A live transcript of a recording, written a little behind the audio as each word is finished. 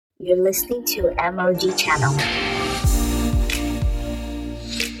You're listening to MOG Channel.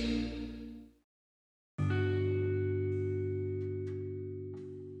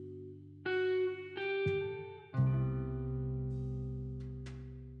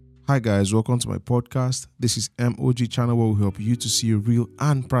 Hi guys, welcome to my podcast. This is MOG Channel, where we help you to see a real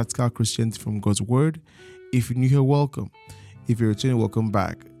and practical Christianity from God's Word. If you're new here, welcome. If you're returning, welcome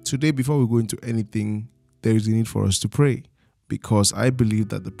back. Today, before we go into anything, there is a need for us to pray, because I believe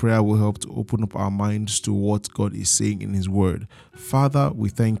that the prayer will help to open up our minds to what God is saying in His Word. Father, we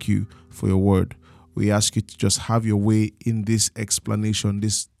thank you for your Word. We ask you to just have your way in this explanation,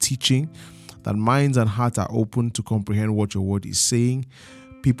 this teaching, that minds and hearts are open to comprehend what your Word is saying.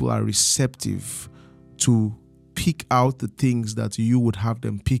 People are receptive to pick out the things that you would have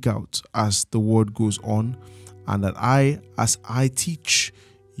them pick out as the word goes on, and that as I teach,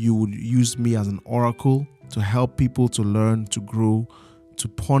 you would use me as an oracle to help people to learn, to grow, to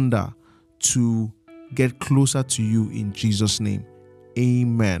ponder, to get closer to you in Jesus' name.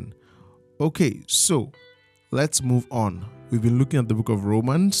 Amen. Okay, so let's move on. We've been looking at the book of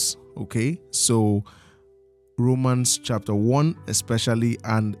Romans. Okay, so Romans chapter 1 especially,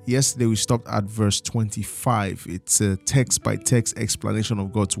 and yesterday we stopped at verse 25. It's a text by text explanation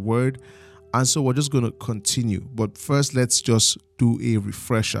of God's word, and so we're just going to continue. But first, let's just do a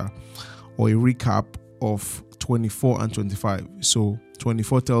refresher or a recap of 24 and 25. So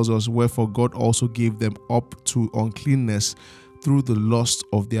 24 tells us, wherefore God also gave them up to uncleanness through the lust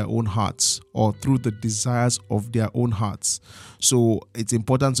of their own hearts, or through the desires of their own hearts. So it's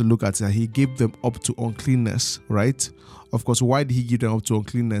important to look at that He gave them up to uncleanness, right? Of course, why did He give them up to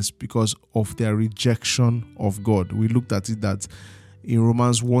uncleanness? Because of their rejection of God. We looked at it that in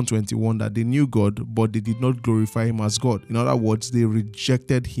Romans 1:21 that they knew God, but they did not glorify Him as God. In other words, they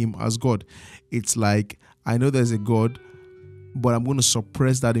rejected Him as God. It's like, I know there's a God, but I'm going to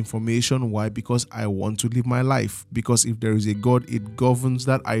suppress that information. Why? Because I want to live my life. Because if there is a God, it governs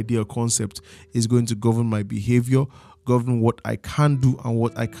that idea or concept, is going to govern my behavior, govern what I can do and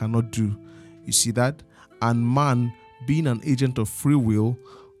what I cannot do. You see that? And man, being an agent of free will,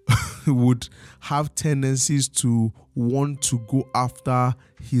 would have tendencies to want to go after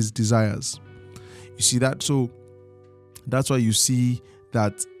his desires. You see that? So that's why you see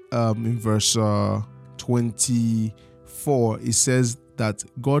that in verse 24, it says that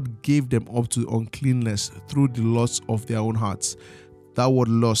God gave them up to uncleanness through the lusts of their own hearts. That word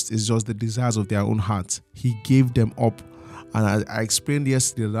lust is just the desires of their own hearts. He gave them up. And I explained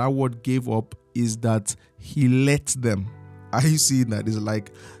yesterday, that word gave up is that He let them. Are you seeing that? It's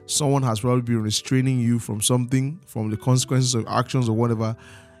like someone has probably been restraining you from something, from the consequences of actions or whatever,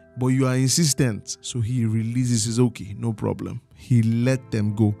 but you are insistent. So He releases, says, okay, no problem. He let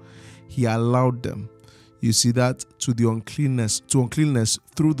them go. He allowed them. You see that? To uncleanness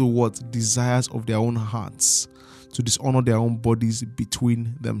through the what? Desires of their own hearts, to dishonor their own bodies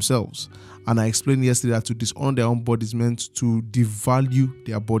between themselves. And I explained yesterday that to dishonor their own bodies meant to devalue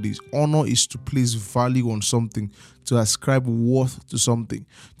their bodies. Honor is to place value on something, to ascribe worth to something,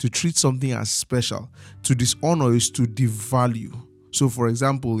 to treat something as special. To dishonor is to devalue. So for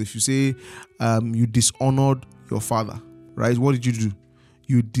example, if you say you dishonored your father, right? What did you do?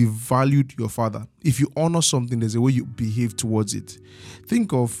 You devalued your father. If you honor something, there's a way you behave towards it.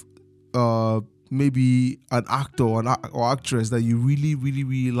 Think of maybe an actor or actress that you really, really,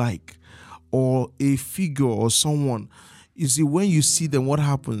 really like, or a figure or someone. You see, when you see them, what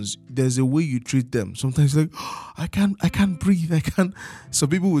happens? There's a way you treat them. Sometimes like, oh, I can't breathe. I can't. So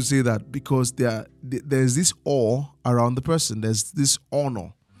people will say that because there's this awe around the person. There's this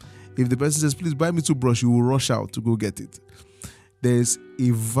honor. If the person says, please buy me toothbrush, you will rush out to go get it. There's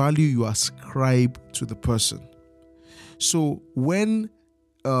a value you ascribe to the person. So when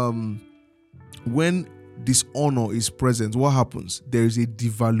dishonor is present, what happens? There is a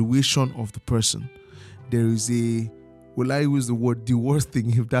devaluation of the person. There is will I use the word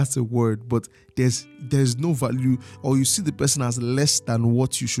deworthing, if that's a word, but there's no value, or you see the person as less than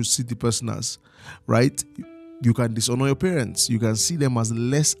what you should see the person as, right? You can dishonor your parents. You can see them as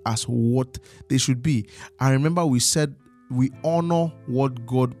less as what they should be. I remember we said we honor what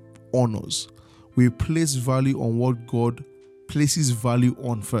God honors. We place value on what God places value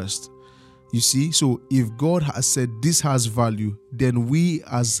on first. You see, so if God has said this has value, then we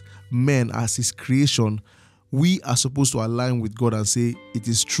as men, as His creation, we are supposed to align with God and say, it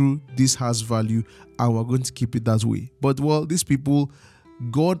is true, this has value, and we're going to keep it that way. But these people,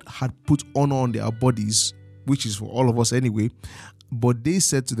 God had put honor on their bodies, which is for all of us anyway, but they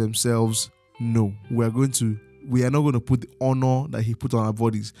said to themselves, no, we're going to we are not going to put the honor that he put on our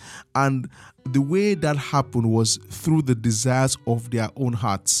bodies. And the way that happened was through the desires of their own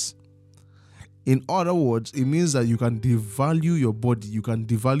hearts. In other words, it means that you can devalue your body, you can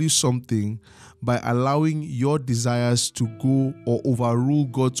devalue something by allowing your desires to go or overrule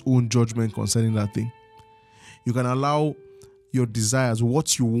God's own judgment concerning that thing. You can allow your desires,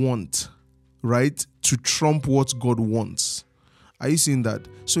 what you want, right, to trump what God wants. Are you seeing that?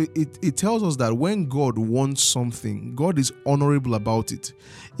 So it tells us that when God wants something, God is honorable about it.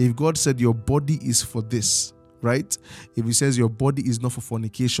 If God said your body is for this, right? If he says your body is not for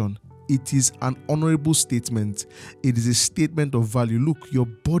fornication, it is an honorable statement. It is a statement of value. Look, your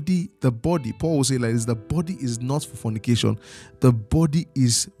body, the body, Paul will say like this, the body is not for fornication. The body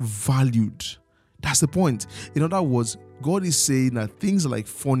is valued. That's the point. In other words, God is saying that things like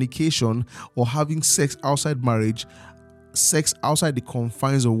fornication or having sex outside marriage, sex outside the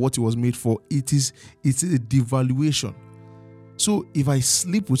confines of what it was made for, it's a devaluation. So if I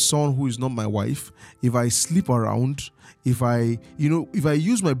sleep with someone who is not my wife, if I sleep around, if I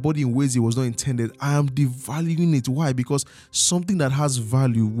use my body in ways it was not intended, I am devaluing it. Why? Because something that has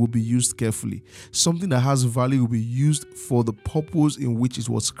value will be used carefully. Something that has value will be used for the purpose in which it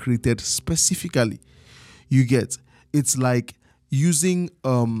was created specifically. You get, it's like using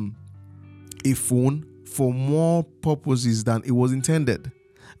a phone for more purposes than it was intended.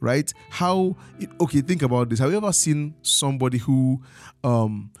 Right? Think about this. Have you ever seen somebody who,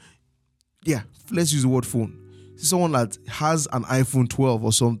 let's use the word phone. Someone that has an iPhone 12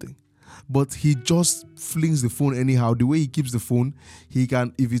 or something, but he just flings the phone anyhow. The way he keeps the phone, he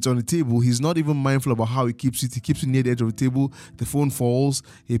can, if it's on the table, he's not even mindful about how he keeps it. He keeps it near the edge of the table. The phone falls.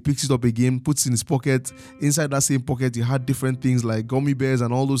 He picks it up again, puts it in his pocket. Inside that same pocket, he had different things like gummy bears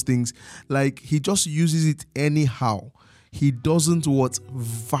and all those things. Like, he just uses it anyhow. He doesn't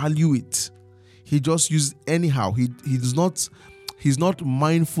value it. He just uses anyhow. He's not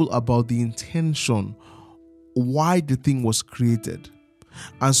mindful about the intention, why the thing was created.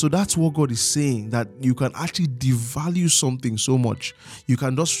 And so that's what God is saying, that you can actually devalue something so much. You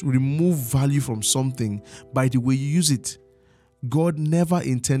can just remove value from something by the way you use it. God never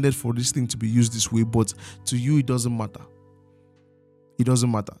intended for this thing to be used this way, but to you it doesn't matter. It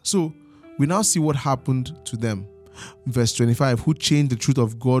doesn't matter. So we now see what happened to them. Verse 25, who changed the truth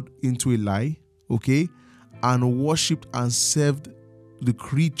of God into a lie, okay, and worshipped and served the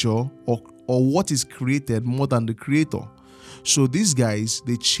creature or what is created more than the creator. So these guys,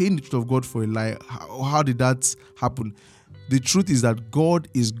 they changed the truth of God for a lie. How did that happen? The truth is that God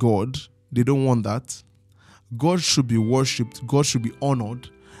is God. They don't want that. God should be worshipped. God should be honored.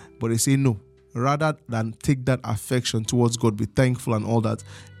 But they say no. Rather than take that affection towards God, be thankful and all that,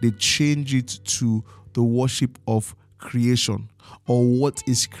 they change it to the worship of creation or what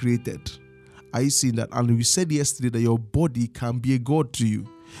is created. Are you seeing that? And we said yesterday that your body can be a god to you,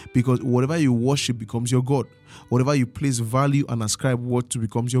 because whatever you worship becomes your god. Whatever you place value and ascribe worth to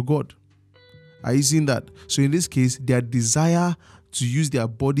becomes your god. Are you seeing that? So in this case, their desire to use their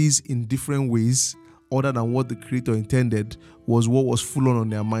bodies in different ways other than what the creator intended was what was full on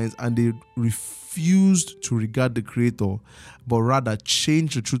their minds, and they refused to regard the creator, but rather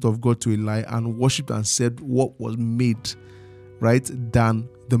changed the truth of God to a lie and worshipped and served what was made, right, than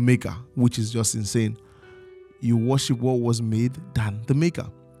the maker, which is just insane. You worship what was made than the maker.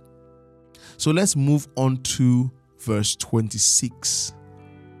 So let's move on to verse 26.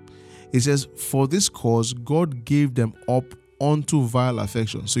 It says, for this cause God gave them up unto vile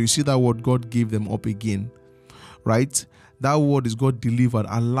affection. So you see that word, God gave them up again, right? That word is God delivered,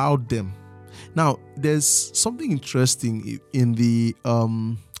 allowed them. Now, there's something interesting in the,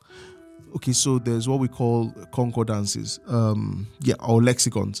 so there's what we call concordances, or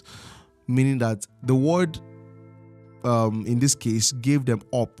lexicons, meaning that the word, in this case, gave them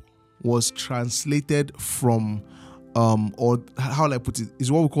up was translated from, or how will I put it,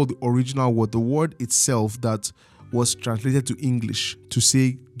 is what we call the original word. The word itself that was translated to English to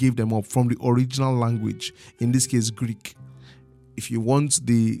say gave them up from the original language, in this case Greek. If you want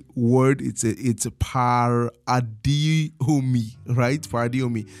the word, it's a paradiomi, right?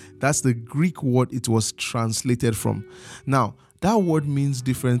 Paradiomi. That's the Greek word it was translated from. Now, that word means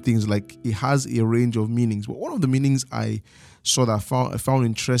different things, like it has a range of meanings. But one of the meanings I saw that I found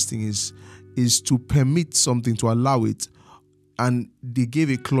interesting is to permit something, to allow it. And they gave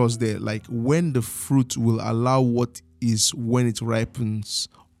a clause there, like when the fruit will allow what is when it ripens,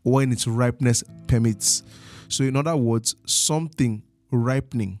 when its ripeness permits. So in other words, something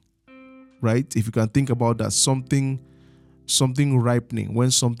ripening, right? If you can think about that, something ripening,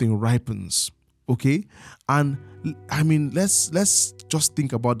 when something ripens, Okay? And I mean, let's just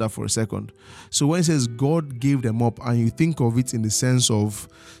think about that for a second. So when it says God gave them up, and you think of it in the sense of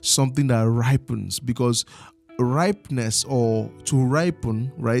something that ripens, because ripeness, or to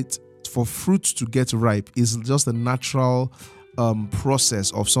ripen, right, for fruit to get ripe is just a natural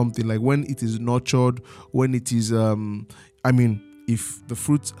process of something. Like when it is nurtured, when it is if the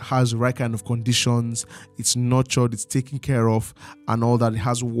fruit has the right kind of conditions, it's nurtured, it's taken care of, and all that, it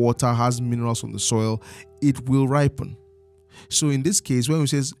has water, has minerals from the soil, it will ripen. So in this case, when it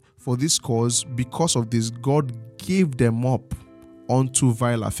says, for this cause, because of this, God gave them up unto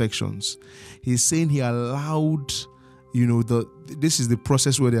vile affections, he's saying he allowed, this is the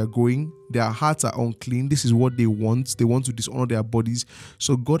process where they are going. Their hearts are unclean. This is what they want. They want to dishonor their bodies.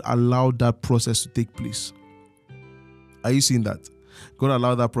 So God allowed that process to take place. Are you seeing that? God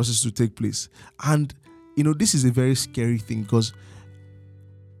allowed that process to take place. And, this is a very scary thing, because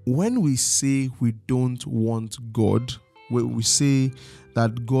when we say we don't want God, when we say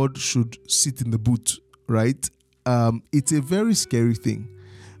that God should sit in the boot, right? It's a very scary thing,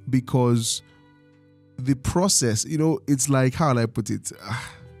 because the process, it's like, how will I put it?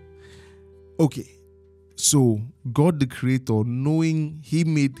 Okay. So God the Creator, knowing He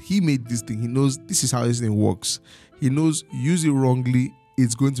made this thing, He knows this is how this thing works. He knows use it wrongly,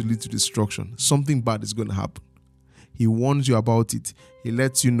 it's going to lead to destruction. Something bad is going to happen. He warns you about it. He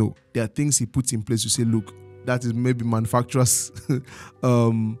lets you know. There are things He puts in place to say, look, that is maybe manufacturer's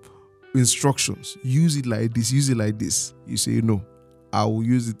instructions. Use it like this, use it like this. You say, no, I will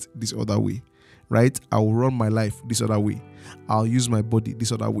use it this other way, right? I will run my life this other way. I'll use my body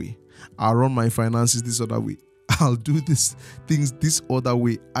this other way. I'll run my finances this other way. I'll do these things this other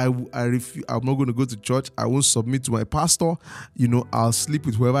way. I refuse. I'm not going to go to church. I won't submit to my pastor. I'll sleep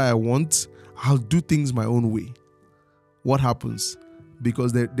with whoever I want. I'll do things my own way. What happens?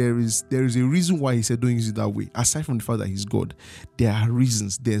 Because there is a reason why he said don't use it that way. Aside from the fact that he's God, there are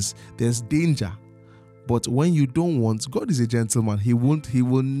reasons. There's danger. But when you don't want, God is a gentleman. He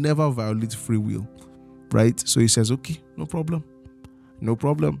will never violate free will. Right? So he says, okay, no problem. No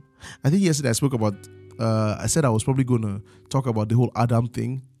problem. I think yesterday I spoke about, I said I was probably going to talk about the whole Adam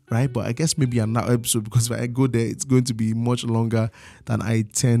thing, right? But I guess maybe another episode, because if I go there, it's going to be much longer than I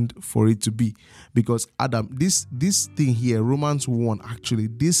intend for it to be. Because Adam, this thing here, Romans 1, actually,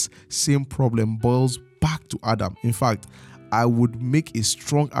 this same problem boils back to Adam. In fact, I would make a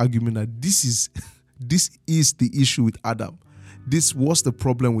strong argument that this is the issue with Adam. This was the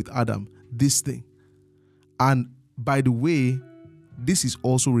problem with Adam, this thing. And by the way, this is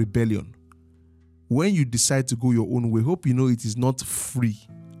also rebellion. When you decide to go your own way, hope you know it is not free,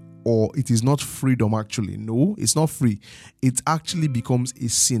 or it is not freedom actually. No, it's not free. It actually becomes a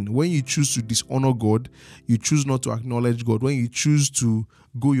sin. When you choose to dishonor God, you choose not to acknowledge God. When you choose to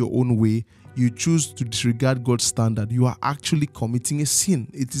go your own way, you choose to disregard God's standard, you are actually committing a sin.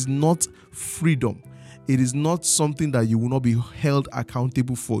 It is not freedom. It is not something that you will not be held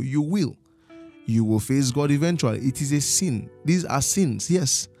accountable for. You will face God eventually. It is a sin. These are sins,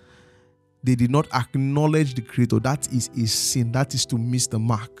 yes. They did not acknowledge the Creator. That is a sin. That is to miss the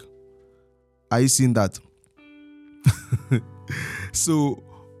mark. Are you seeing that? So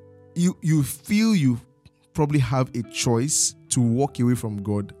you feel you probably have a choice to walk away from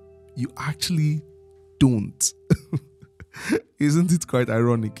God. You actually don't. Isn't it quite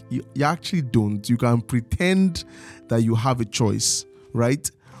ironic? You actually don't. You can pretend that you have a choice, right?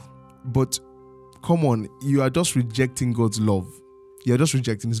 But come on, you are just rejecting God's love. You're just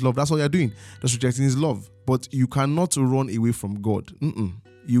rejecting His love. That's all you're doing. Just rejecting His love. But you cannot run away from God.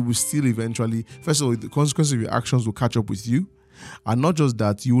 You will still eventually, first of all, the consequences of your actions will catch up with you. And not just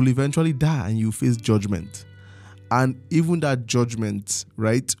that, you will eventually die and you face judgment. And even that judgment,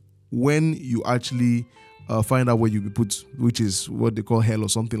 right, when you actually find out where you'll be put, which is what they call hell or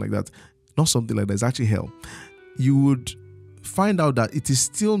something like that. Not something like that, it's actually hell. You would find out that it is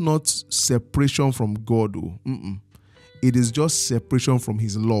still not separation from God. It is just separation from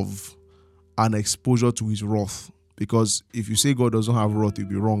His love and exposure to His wrath. Because if you say God doesn't have wrath, you'll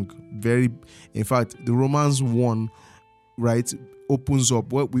be wrong. In fact, the Romans 1, right, opens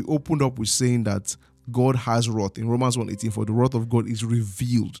up. Well, we opened up with saying that God has wrath. In Romans 1:18, for the wrath of God is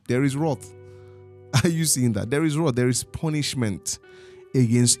revealed. There is wrath. Are you seeing that? There is wrath. There is punishment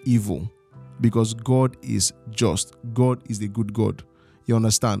against evil. Because God is just. God is the good God. You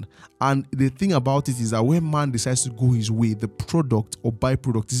understand? And the thing about it is that when man decides to go his way, the product or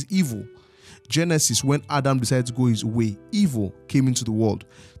byproduct is evil. Genesis, when Adam decided to go his way, evil came into the world.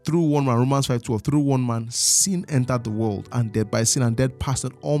 Through one man, Romans 5:12, through one man, sin entered the world, and death by sin, and death passed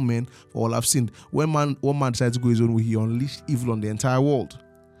on all men, for all have sinned. When one man decided to go his own way, he unleashed evil on the entire world.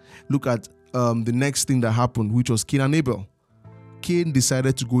 Look at the next thing that happened, which was Cain and Abel. Cain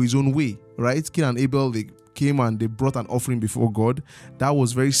decided to go his own way, right? Cain and Abel, they came and they brought an offering before God. That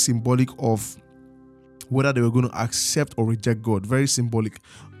was very symbolic of whether they were going to accept or reject God. Very symbolic.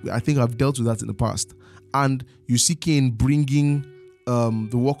 I think I've dealt with that in the past. And you see Cain bringing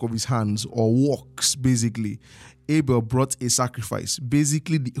the work of his hands, or works, basically. Abel brought a sacrifice.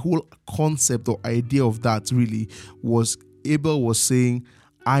 Basically, the whole concept or idea of that really was Abel was saying,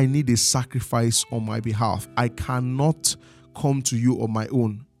 I need a sacrifice on my behalf. I cannot come to you on my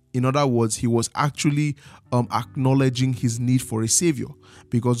own. In other words, he was actually acknowledging his need for a savior,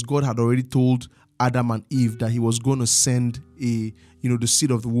 because God had already told Adam and Eve that he was going to send the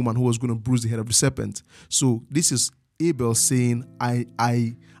seed of the woman who was going to bruise the head of the serpent. So this is Abel saying,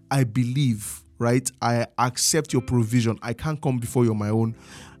 I believe, right? I accept your provision. I can't come before you on my own.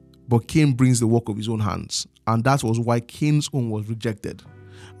 But Cain brings the work of his own hands. And that was why Cain's own was rejected,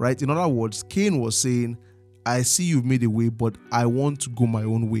 right? In other words, Cain was saying, I see you've made a way, but I want to go my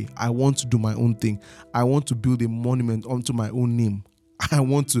own way. I want to do my own thing. I want to build a monument unto my own name. I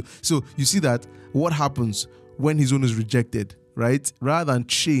want to. So you see that what happens when his own is rejected, right? Rather than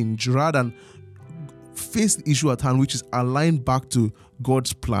change, rather than face the issue at hand, which is aligned back to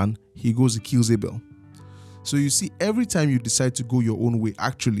God's plan, he goes and kills Abel. So you see, every time you decide to go your own way,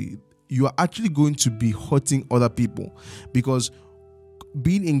 actually, you are actually going to be hurting other people, because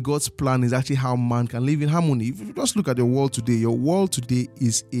being in God's plan is actually how man can live in harmony. If you just look at your world today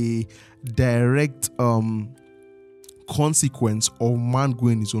is a direct consequence of man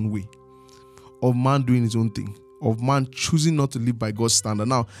going his own way, of man doing his own thing, of man choosing not to live by God's standard.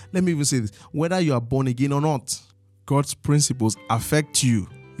 Now, let me even say this: whether you are born again or not, God's principles affect you.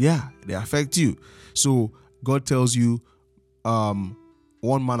 Yeah, they affect you. So God tells you one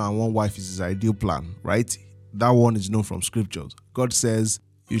man and one wife is his ideal plan, right? That one is known from scriptures. God says,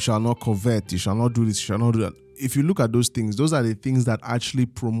 you shall not covet, you shall not do this, you shall not do that. If you look at those things, those are the things that actually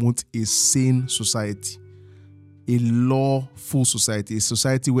promote a sane society, a lawful society, a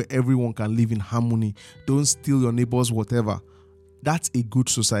society where everyone can live in harmony. Don't steal your neighbor's whatever. That's a good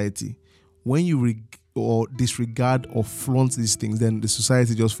society. When you disregard or flaunt these things, then the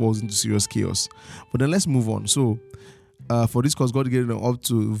society just falls into serious chaos. But then let's move on. So, for this cause, God gave them up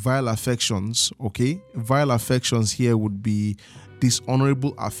to vile affections. Okay, vile affections here would be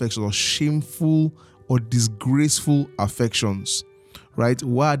dishonorable affections, or shameful or disgraceful affections. Right?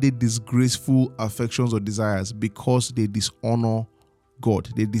 Why are they disgraceful affections or desires? Because they dishonor God.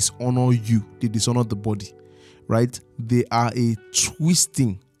 They dishonor you. They dishonor the body. Right? They are a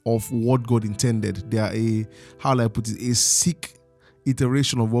twisting of what God intended. They are a sick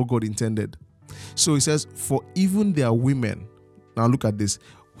iteration of what God intended. So he says, for even their women, now look at this,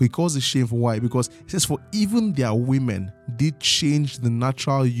 he calls it shameful. Why? Because he says, for even their women did change the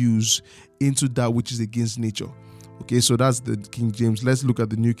natural use into that which is against nature. Okay, so that's the King James. Let's look at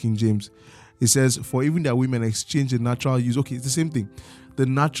the New King James. It says, for even their women exchange the natural use. Okay, it's the same thing. The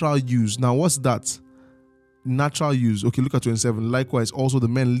natural use. Now, what's that? Natural use. Okay, look at 27. Likewise, also the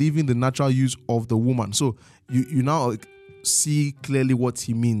men leaving the natural use of the woman. So you now see clearly what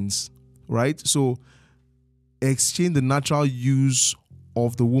he means, right? So exchange the natural use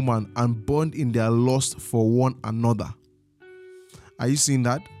of the woman and burned in their lust for one another. Are you seeing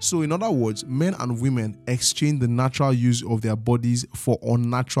that? So in other words, men and women exchange the natural use of their bodies for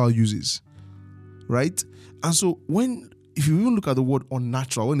unnatural uses, right? And so if you even look at the word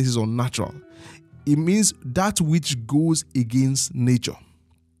unnatural, when this is unnatural, it means that which goes against nature,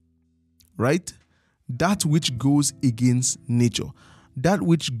 right? That which goes against nature, that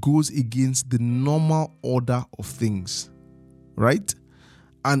which goes against the normal order of things, right?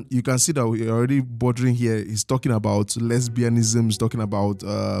 And you can see that we're already bordering here. He's talking about lesbianism, he's talking about,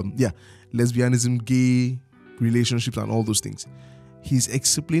 lesbianism, gay relationships and all those things. He's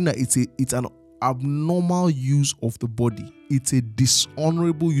explaining that it's an abnormal use of the body. It's a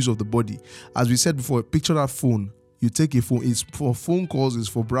dishonorable use of the body. As we said before, picture that phone. You take a phone, it's for phone calls, it's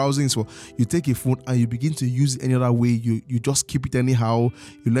for browsing, you take a phone and you begin to use it any other way. You just keep it anyhow,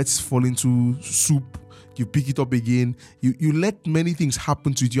 you let it fall into soup, you pick it up again, you let many things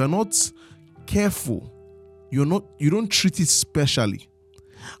happen to it. You are not careful, you don't treat it specially.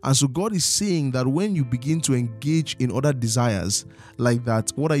 And so God is saying that when you begin to engage in other desires like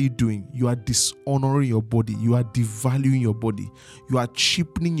that, what are you doing? You are dishonoring your body, you are devaluing your body, you are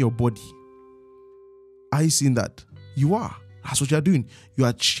cheapening your body. Are you seeing that? You are. That's what you are doing. You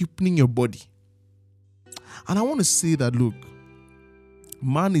are cheapening your body. And I want to say that, look,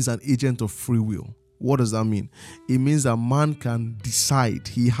 man is an agent of free will. What does that mean? It means that man can decide.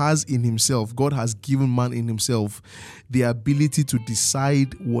 He has in himself, God has given man in himself the ability to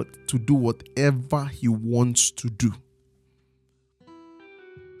decide what to do, whatever he wants to do.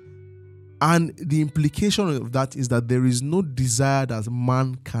 And the implication of that is that there is no desire that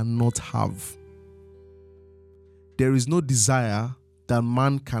man cannot have. There is no desire that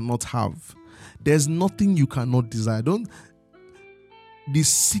man cannot have. There's nothing you cannot desire. The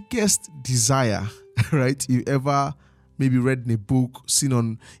sickest desire, right? You ever maybe read in a book, seen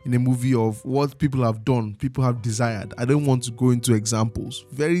in a movie of what people have done, people have desired. I don't want to go into examples.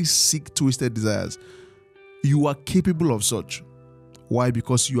 Very sick, twisted desires. You are capable of such. Why?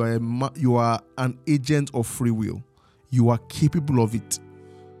 Because you are an agent of free will. You are capable of it.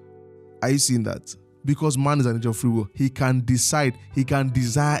 Are you seeing that? Because man is an agent of free will, he can decide, he can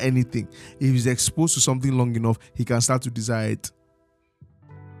desire anything. If he's exposed to something long enough, he can start to desire it.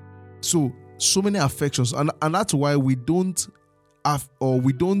 So many affections, and that's why we don't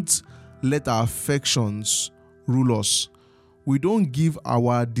let our affections rule us. We don't give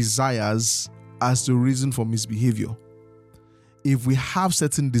our desires as the reason for misbehavior. If we have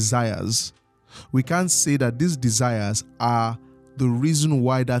certain desires, we can't say that these desires are the reason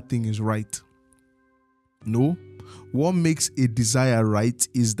why that thing is right. No. What makes a desire right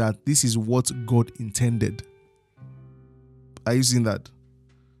is that this is what God intended. Are you seeing that?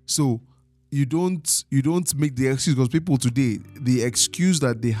 So you don't make the excuse, because people today, the excuse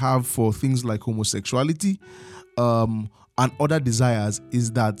that they have for things like homosexuality and other desires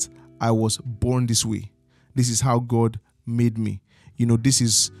is that I was born this way. This is how God made me. This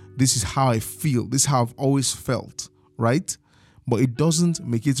is how I feel. This is how I've always felt, right? But it doesn't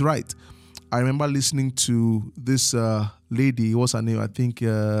make it right. I remember listening to this lady. What's her name? I think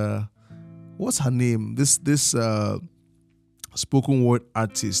what's her name? This spoken word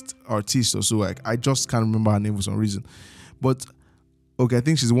artist or so. I just can't remember her name for some reason. But okay, I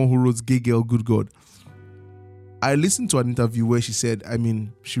think she's the one who wrote "Gay Girl, Good God." I listened to an interview where she said,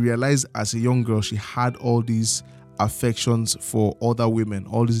 she realized as a young girl she had all these affections for other women,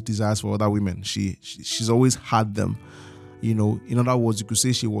 all these desires for other women. She's always had them. In other words, you could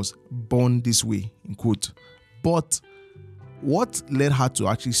say she was born this way, in quote. But what led her to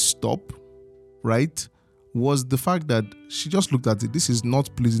actually stop, right, was the fact that she just looked at it. This is not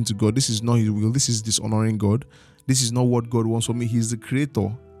pleasing to God. This is not his will. This is dishonoring God. This is not what God wants for me. He's the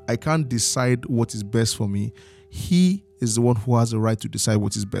creator. I can't decide what is best for me. He is the one who has the right to decide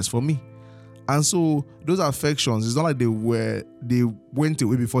what is best for me. And so those affections, it's not like they went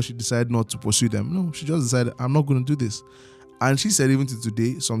away before she decided not to pursue them. No, she just decided, I'm not going to do this. And she said, even to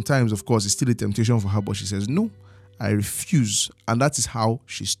today, sometimes, of course, it's still a temptation for her, but she says, no, I refuse. And that is how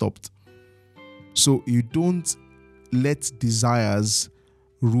she stopped. So you don't let desires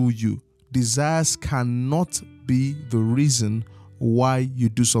rule you. Desires cannot be the reason why you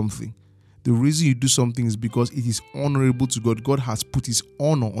do something. The reason you do something is because it is honorable to God. God has put his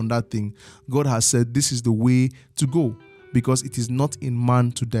honor on that thing. God has said this is the way to go, because it is not in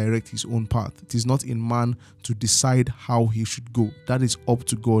man to direct his own path. It is not in man to decide how he should go. That is up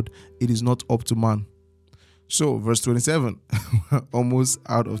to God. It is not up to man. So, verse 27, almost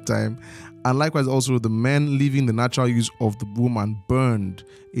out of time. And likewise also the men leaving the natural use of the woman burned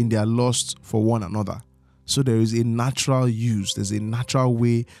in their lust for one another. So there is a natural use. There's a natural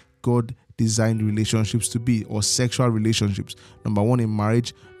way God designed relationships to be, or sexual relationships. Number one, in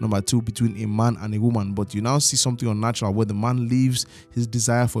marriage. Number two, between a man and a woman. But you now see something unnatural where the man leaves his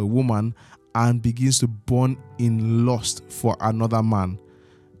desire for a woman and begins to burn in lust for another man.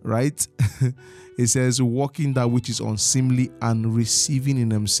 Right? It says, walking that which is unseemly and receiving in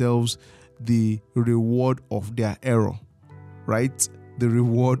themselves the reward of their error. Right? The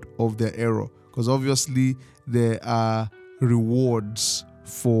reward of their error. Because obviously there are rewards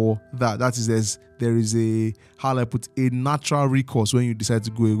for that. That is, there is a, how I put, a natural recourse when you decide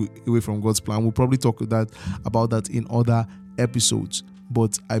to go away from God's plan. We'll probably talk about that in other episodes.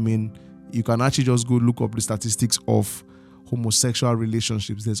 But you can actually just go look up the statistics of homosexual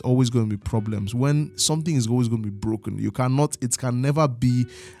relationships. There's always going to be problems. When something is always going to be broken, it can never be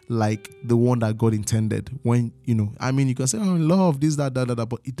like the one that God intended. When, you can say, oh, love, this, that,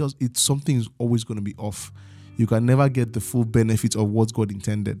 but something is always going to be off. You can never get the full benefit of what God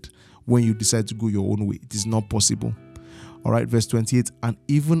intended when you decide to go your own way. It is not possible. All right, verse 28, and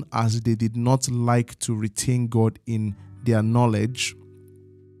even as they did not like to retain God in their knowledge,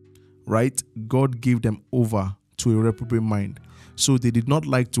 right, God gave them over to a reprobate mind. So they did not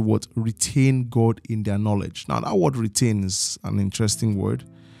like to retain God in their knowledge. Now that word retain is an interesting word,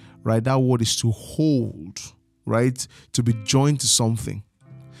 right? That word is to hold, right? To be joined to something.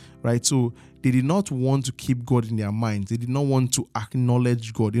 right? So they did not want to keep God in their minds. They did not want to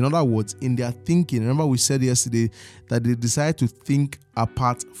acknowledge God. In other words, in their thinking, remember we said yesterday that they decided to think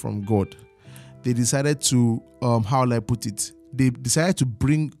apart from God. They decided to, how will I put it? They decided to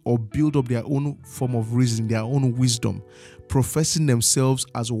bring or build up their own form of reason, their own wisdom. Professing themselves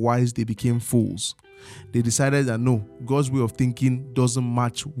as wise, they became fools. They decided that no, God's way of thinking doesn't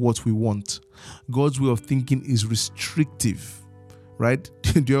match what we want. God's way of thinking is restrictive, right?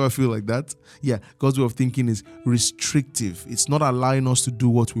 Do you ever feel like that? Yeah, God's way of thinking is restrictive. It's not allowing us to do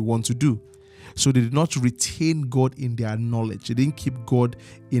what we want to do. So they did not retain God in their knowledge. They didn't keep God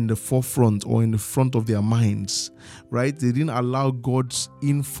in the forefront or in the front of their minds, right? They didn't allow God's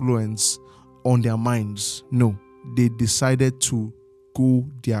influence on their minds. No, they decided to go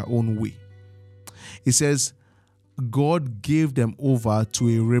their own way. It says, God gave them over to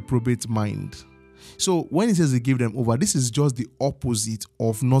a reprobate mind. So when it says he gave them over, this is just the opposite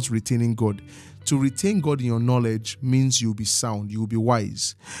of not retaining God. To retain God in your knowledge means you'll be sound, you'll be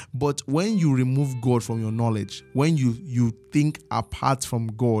wise. But when you remove God from your knowledge, when you think apart from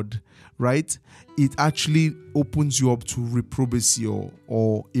God, right, it actually opens you up to reprobacy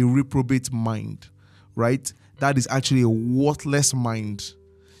or a reprobate mind, right? That is actually a worthless mind.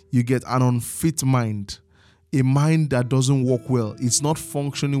 You get an unfit mind, a mind that doesn't work well. It's not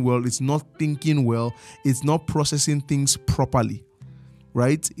functioning well. It's not thinking well. It's not processing things properly,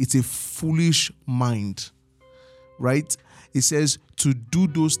 right? It's a foolish mind, right? It says to do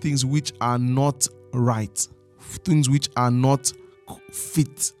those things which are not right, things which are not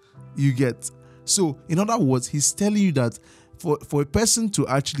fit. You get? So, in other words, he's telling you that for a person to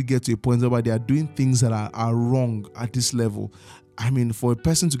actually get to a point where they are doing things that are wrong at this level, I mean, for a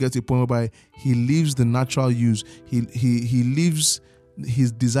person to get to a point whereby he leaves the natural use, he leaves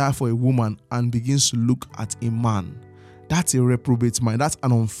his desire for a woman and begins to look at a man. That's a reprobate mind. That's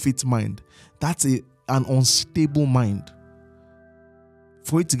an unfit mind. That's an unstable mind.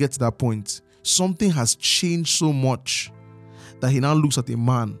 For it to get to that point, something has changed so much that he now looks at a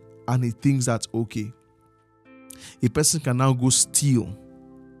man and he thinks that, okay, a person can now go steal,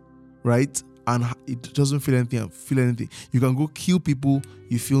 right? And it doesn't feel anything. You can go kill people,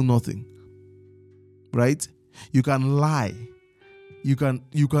 you feel nothing, right? You can lie. You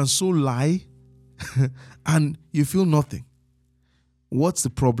can so lie and you feel nothing. What's the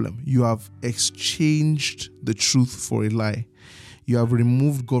problem? You have exchanged the truth for a lie. You have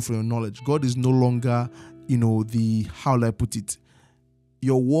removed God from your knowledge. God is no longer, how will I put it?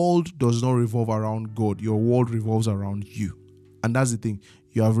 Your world does not revolve around God. Your world revolves around you. And that's the thing.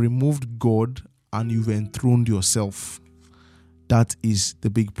 You have removed God and you've enthroned yourself. That is the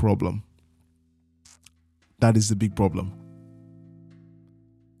big problem. That is the big problem.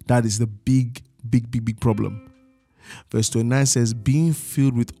 That is the big problem. Verse 29 says, being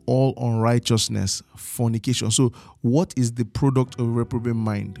filled with all unrighteousness, fornication. So what is the product of a reprobate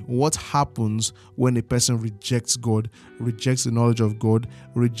mind? What happens when a person rejects God, rejects the knowledge of God,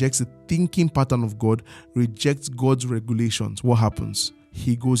 rejects the thinking pattern of God, rejects God's regulations? What happens?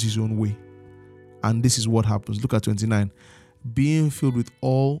 He goes his own way. And this is what happens. Look at 29. Being filled with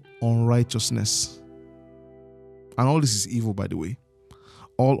all unrighteousness. And all this is evil, by the way.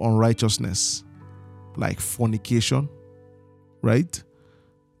 All unrighteousness. Like fornication, right?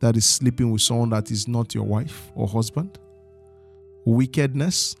 That is sleeping with someone that is not your wife or husband.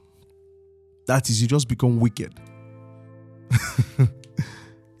 Wickedness. That is, you just become wicked.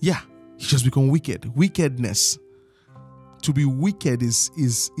 Yeah, you just become wicked. Wickedness. To be wicked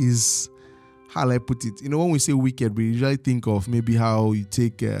is how will I put it? When we say wicked, we usually think of maybe how you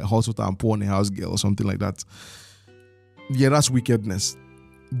take hot water and pour on a house girl or something like that. Yeah, that's wickedness.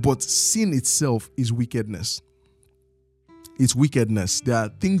 But sin itself is wickedness. It's wickedness. There are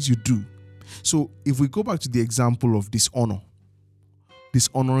things you do. So if we go back to the example of dishonoring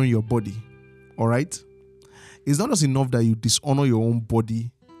your body, all right? It's not just enough that you dishonor your own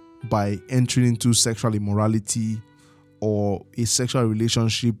body by entering into sexual immorality or a sexual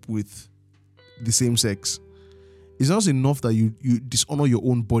relationship with the same sex. It's not enough that you dishonor your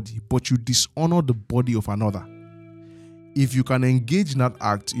own body, but you dishonor the body of another. If you can engage in that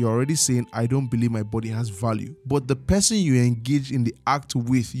act, you're already saying, I don't believe my body has value. But the person you engage in the act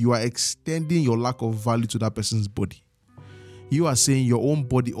with, you are extending your lack of value to that person's body. You are saying your own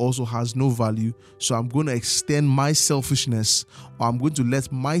body also has no value, so I'm going to extend my selfishness, or I'm going to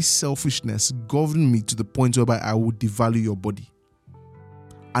let my selfishness govern me to the point whereby I will devalue your body.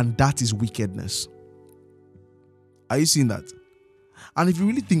 And that is wickedness. Are you seeing that? And if you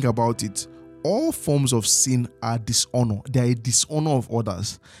really think about it, all forms of sin are dishonor. They are a dishonor of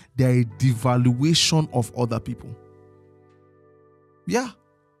others. They are a devaluation of other people. Yeah.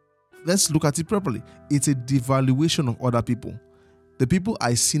 let's look at it properly. It's a devaluation of other people. The people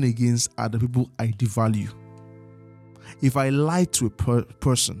I sin against are the people I devalue. If I lie to a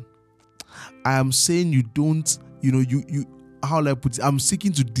person, I am saying you don't, how will I put it? I'm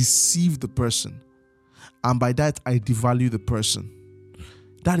seeking to deceive the person. And by that, I devalue the person.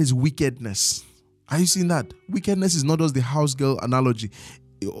 That is wickedness. Are you seeing that? Wickedness is not just the house girl analogy,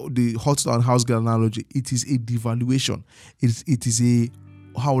 the hot and house girl analogy. It is a devaluation. It is a,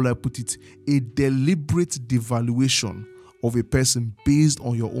 how will I put it? A deliberate devaluation of a person based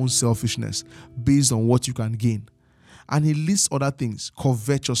on your own selfishness, based on what you can gain. And he lists other things,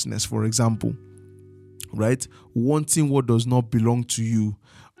 covetousness, for example, right? Wanting what does not belong to you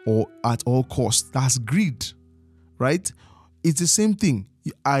or at all costs. That's greed, right? It's the same thing.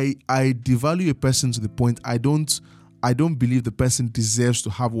 I devalue a person to the point I don't believe the person deserves to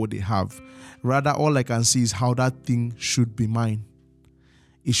have what they have. Rather, all I can see is how that thing should be mine.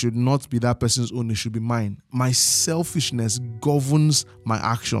 It should not be that person's own, it should be mine. My selfishness governs my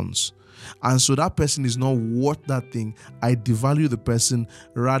actions. And so that person is not worth that thing. I devalue the person.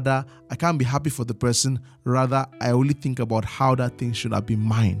 Rather, I can't be happy for the person. Rather, I only think about how that thing should have been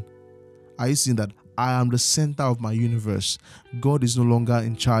mine. Are you seeing that? I am the center of my universe. God is no longer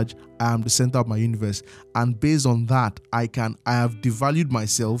in charge. I am the center of my universe. And based on that, I have devalued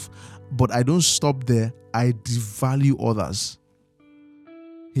myself, but I don't stop there. I devalue others.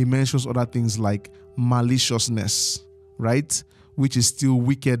 He mentions other things like maliciousness, right? Which is still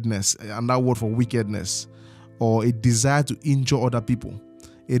wickedness, and that word for wickedness, or a desire to injure other people,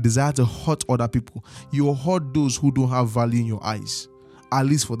 a desire to hurt other people. You hurt those who don't have value in your eyes, at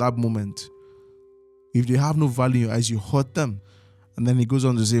least for that moment. If they have no value in your eyes, you hurt them. And then he goes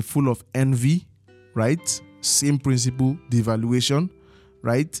on to say, full of envy, right? Same principle, devaluation,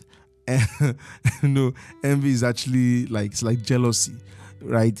 right? Envy is actually it's like jealousy,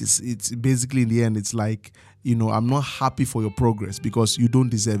 right? It's basically, in the end, it's like, I'm not happy for your progress because you don't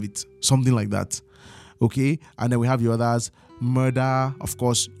deserve it. Something like that. Okay? And then we have the others. Murder, of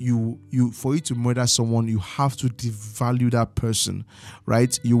course, for you to murder someone, you have to devalue that person,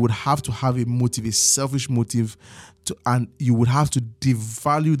 right? You would have to have a motive, a selfish motive, and you would have to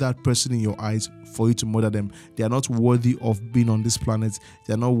devalue that person in your eyes for you to murder them. They are not worthy of being on this planet.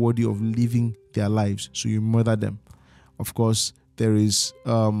 They are not worthy of living their lives. So you murder them. Of course, there is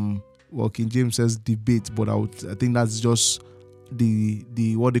King James says debate, but I think that's just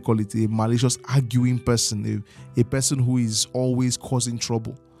the what they call it, a malicious arguing person, a person who is always causing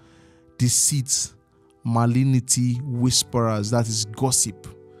trouble, deceit, malignity, whisperers, that is gossip,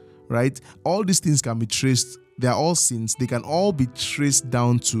 right? All these things can be traced. They are all sins. They can all be traced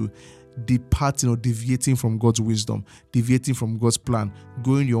down to departing or deviating from God's wisdom, deviating from God's plan,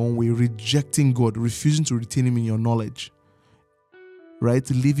 going your own way, rejecting God, refusing to retain Him in your knowledge. Right?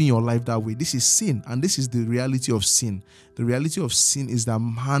 Living your life that way. This is sin, and this is the reality of sin. The reality of sin is that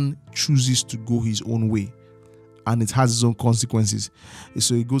man chooses to go his own way, and it has its own consequences.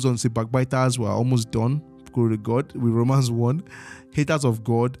 So it goes on to say, backbiters, we're almost done. Glory to God. With Romans 1, haters of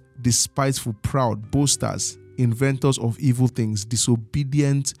God, despiteful, proud, boasters, inventors of evil things,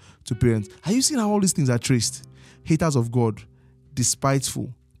 disobedient to parents. Are you seeing how all these things are traced? Haters of God,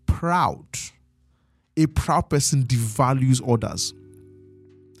 despiteful, proud. A proud person devalues others.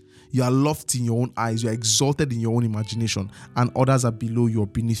 You are lofty in your own eyes. You are exalted in your own imagination, and others are below you or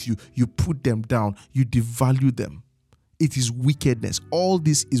beneath you. You put them down. You devalue them. It is wickedness. All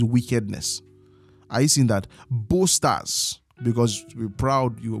this is wickedness. Are you seeing that? Boasters, because to be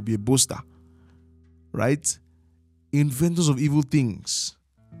proud, you will be a boaster. Right? Inventors of evil things.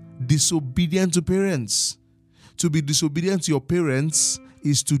 Disobedient to parents. To be disobedient to your parents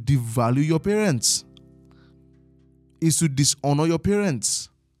is to devalue your parents. Is to dishonor your parents.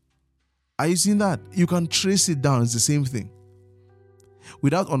 Are you seeing that? You can trace it down. It's the same thing.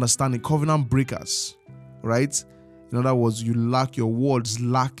 Without understanding, covenant breakers, right? In other words, your words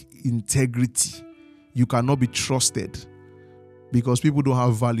lack integrity. You cannot be trusted because people don't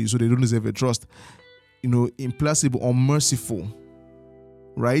have value, so they don't deserve a trust. Implacable, unmerciful,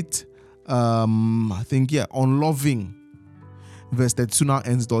 right? Unloving. Verse 32 now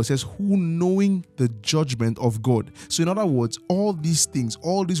ends though. It says, who knowing the judgment of God. So in other words, all these things,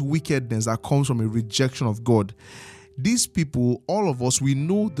 all this wickedness that comes from a rejection of God, these people, all of us, we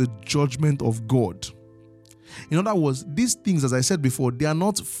know the judgment of God. In other words, these things, as I said before, they are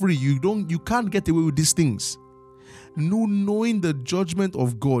not free. You can't get away with these things. No, knowing the judgment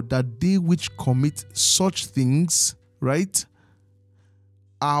of God, that they which commit such things, right,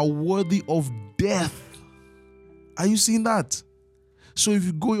 are worthy of death. Are you seeing that? So if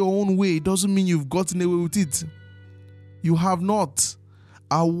you go your own way, it doesn't mean you've gotten away with it. You have not.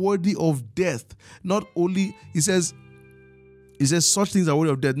 are worthy of death. Not only, he says such things are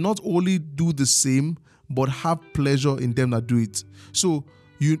worthy of death. Not only do the same, but have pleasure in them that do it. So,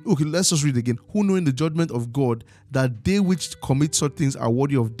 let's just read again. Who, knowing the judgment of God, that they which commit such things are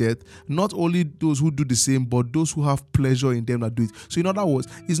worthy of death, not only those who do the same, but those who have pleasure in them that do it. So in other words,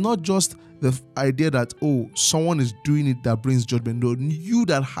 it's not just the idea that, someone is doing it that brings judgment. No, you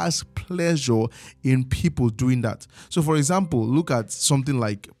that has pleasure in people doing that. So for example, look at something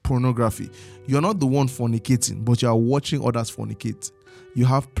like pornography. You're not the one fornicating, but you are watching others fornicate. You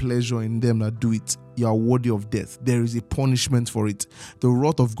have pleasure in them that do it. You are worthy of death. There is a punishment for it. The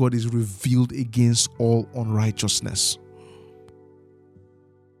wrath of God is revealed against all unrighteousness.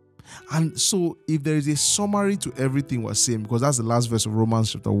 And so, if there is a summary to everything we're saying, because that's the last verse of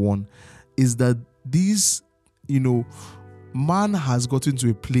Romans chapter 1, is that these, man has gotten to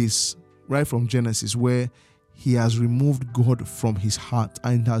a place right from Genesis where he has removed God from his heart,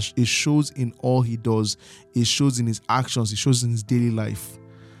 and it shows in all he does. It shows in his actions. It shows in his daily life.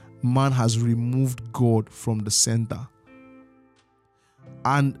 Man has removed God from the center.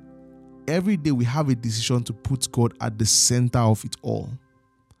 And every day we have a decision to put God at the center of it all.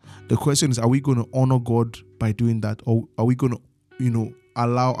 The question is, are we going to honor God by doing that? Or are we going to,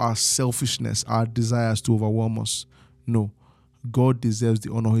 allow our selfishness, our desires to overwhelm us? No. God deserves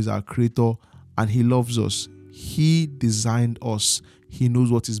the honor. He's our creator and he loves us. He designed us. He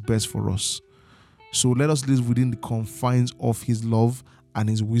knows what is best for us. So let us live within the confines of his love and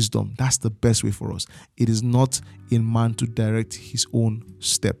his wisdom. That's the best way for us. It is not in man to direct his own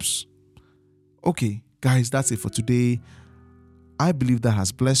steps. Okay, guys, that's it for today. I believe that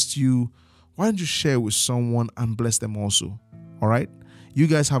has blessed you. Why don't you share with someone and bless them also? All right? You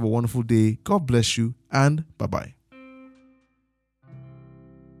guys have a wonderful day. God bless you and bye-bye.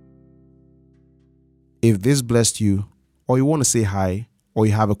 If this blessed you, or you want to say hi, or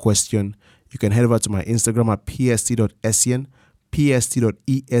you have a question, you can head over to my Instagram at pst.essien,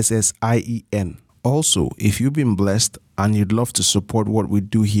 pst.essien. Also, if you've been blessed and you'd love to support what we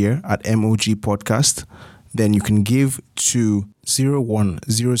do here at MOG Podcast, then you can give to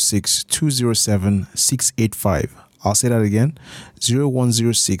 0106-207-685. I'll say that again,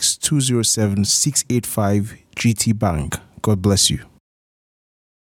 0106-207-685 GT Bank. God bless you.